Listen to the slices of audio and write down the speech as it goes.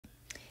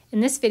In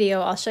this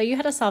video, I'll show you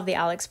how to solve the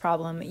ALEKS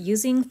problem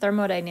using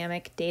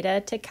thermodynamic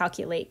data to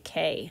calculate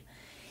K.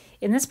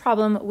 In this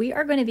problem, we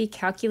are going to be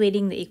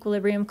calculating the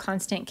equilibrium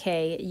constant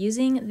K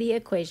using the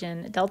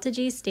equation delta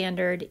G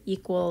standard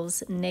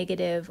equals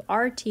negative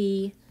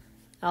RT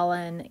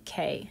ln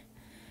K.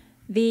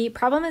 The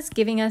problem is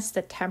giving us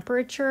the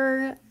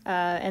temperature,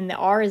 and the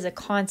R is a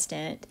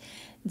constant.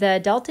 The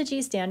delta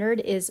G standard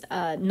is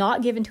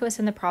not given to us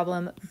in the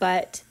problem,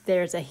 but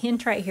there's a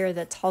hint right here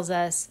that tells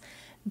us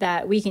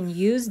that we can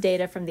use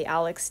data from the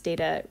ALEKS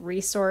data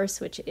resource,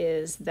 which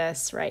is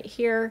this right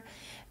here,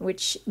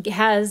 which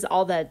has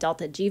all the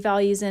delta G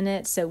values in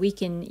it. So we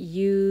can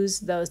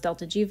use those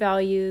delta G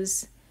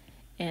values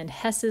and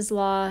Hess's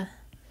law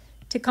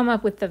to come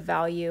up with the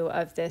value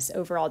of this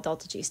overall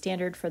delta G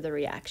standard for the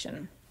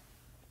reaction.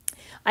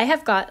 I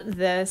have got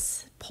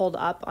this pulled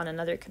up on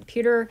another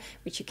computer,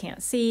 which you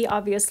can't see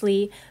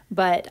obviously,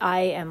 but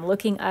I am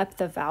looking up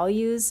the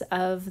values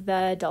of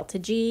the delta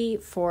G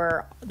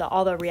for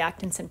all the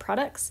reactants and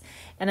products,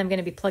 and I'm going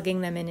to be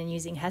plugging them in and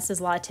using Hess's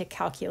law to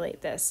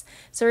calculate this.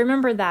 So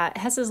remember that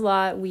Hess's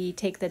law, we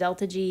take the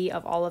delta G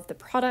of all of the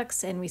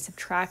products and we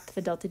subtract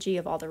the delta G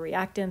of all the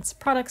reactants,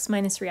 products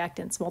minus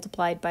reactants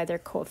multiplied by their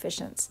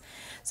coefficients.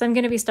 So I'm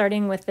going to be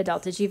starting with the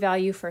delta G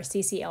value for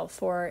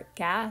CCl4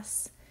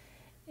 gas.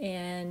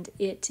 And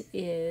it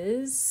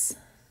is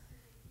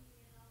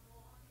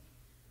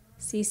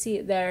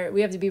there. We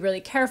have to be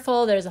really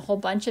careful. There's a whole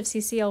bunch of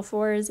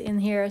CCl4s in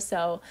here.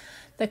 So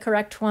the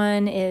correct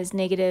one is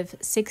negative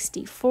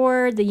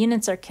 64. The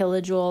units are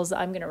kilojoules.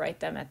 I'm going to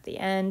write them at the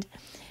end.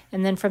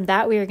 And then from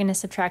that, we are going to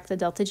subtract the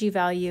delta G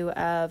value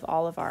of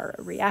all of our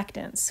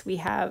reactants. We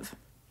have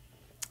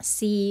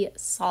C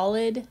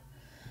solid,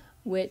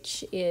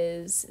 which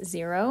is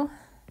 0.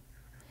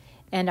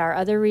 And our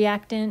other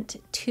reactant,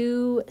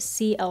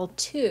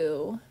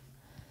 2Cl2,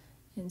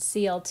 and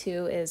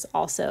Cl2 is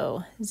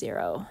also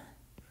 0.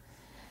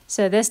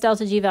 So this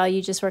delta G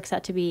value just works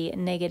out to be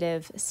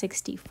negative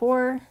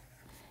 64.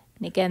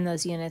 And again,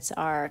 those units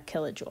are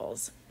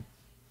kilojoules.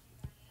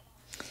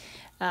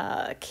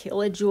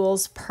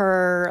 Kilojoules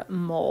per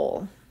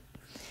mole.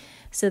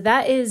 So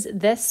that is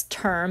this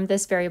term,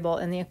 this variable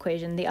in the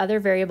equation. The other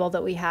variable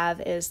that we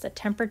have is the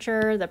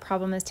temperature. The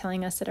problem is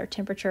telling us that our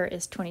temperature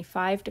is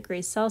 25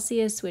 degrees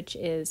Celsius, which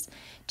is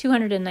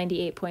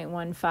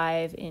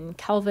 298.15 in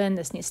Kelvin.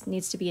 This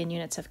needs to be in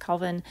units of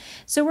Kelvin.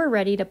 So we're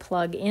ready to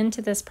plug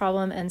into this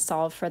problem and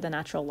solve for the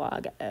natural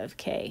log of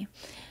K.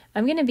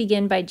 I'm going to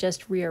begin by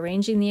just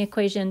rearranging the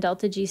equation.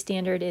 Delta G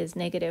standard is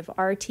negative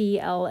RT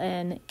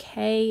ln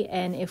K,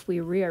 and if we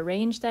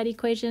rearrange that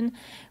equation,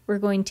 we're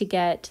going to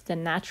get the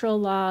natural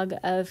log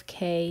of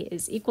K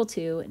is equal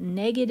to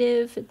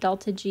negative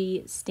delta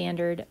G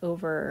standard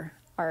over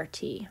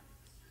RT.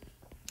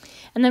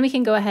 And then we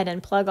can go ahead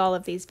and plug all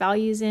of these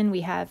values in. We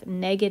have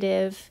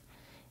negative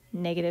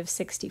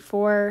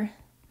 64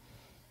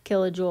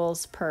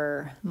 kilojoules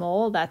per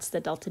mole. That's the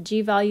delta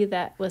G value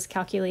that was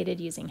calculated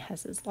using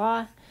Hess's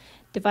law.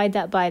 Divide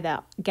that by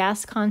the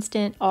gas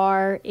constant,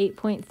 R,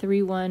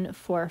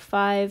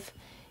 8.3145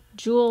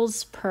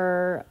 joules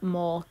per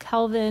mole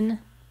Kelvin,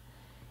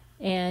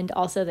 and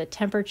also the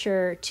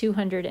temperature,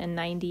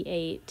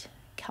 298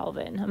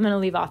 Kelvin. I'm going to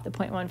leave off the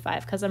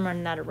 0.15 because I'm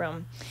running out of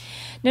room.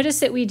 Notice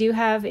that we do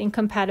have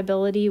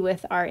incompatibility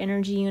with our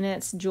energy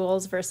units,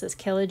 joules versus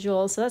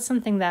kilojoules, so that's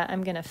something that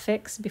I'm going to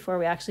fix before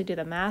we actually do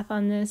the math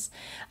on this.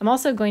 I'm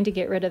also going to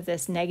get rid of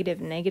this negative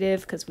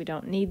because we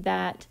don't need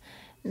that.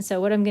 And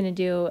so what I'm going to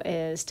do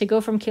is, to go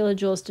from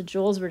kilojoules to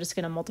joules, we're just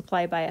going to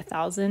multiply by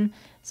 1,000.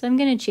 So I'm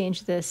going to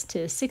change this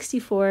to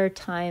 64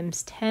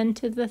 times 10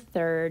 to the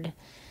third,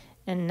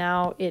 and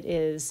now it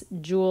is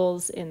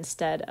joules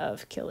instead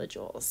of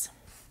kilojoules.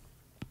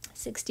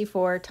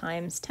 64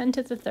 times 10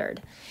 to the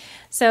third.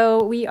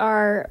 So we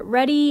are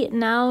ready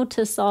now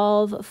to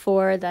solve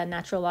for the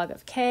natural log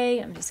of K.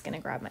 I'm just going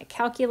to grab my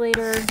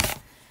calculator.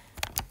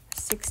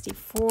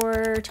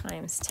 64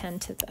 times 10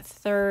 to the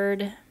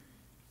third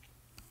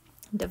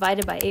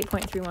divided by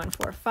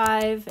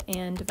 8.3145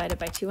 and divided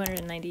by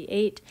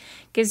 298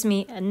 gives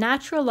me a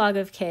natural log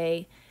of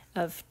K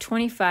of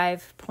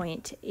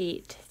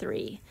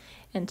 25.83.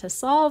 And to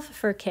solve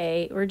for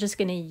K, we're just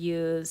going to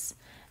use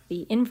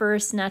the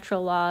inverse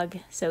natural log.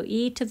 So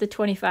e to the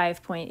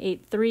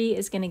 25.83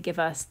 is going to give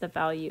us the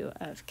value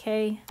of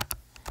K.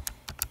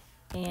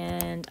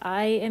 And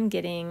I am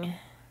getting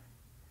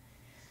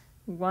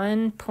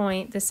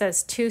this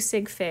says 2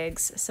 sig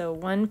figs, so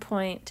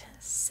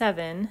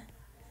 1.7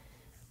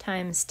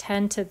 times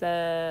 10 to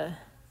the,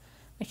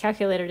 my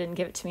calculator didn't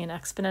give it to me in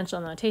exponential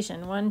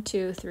notation, 1,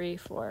 2, 3,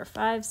 4,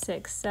 5,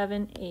 6,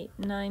 7, 8,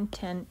 9,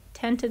 10,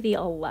 10 to the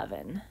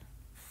 11.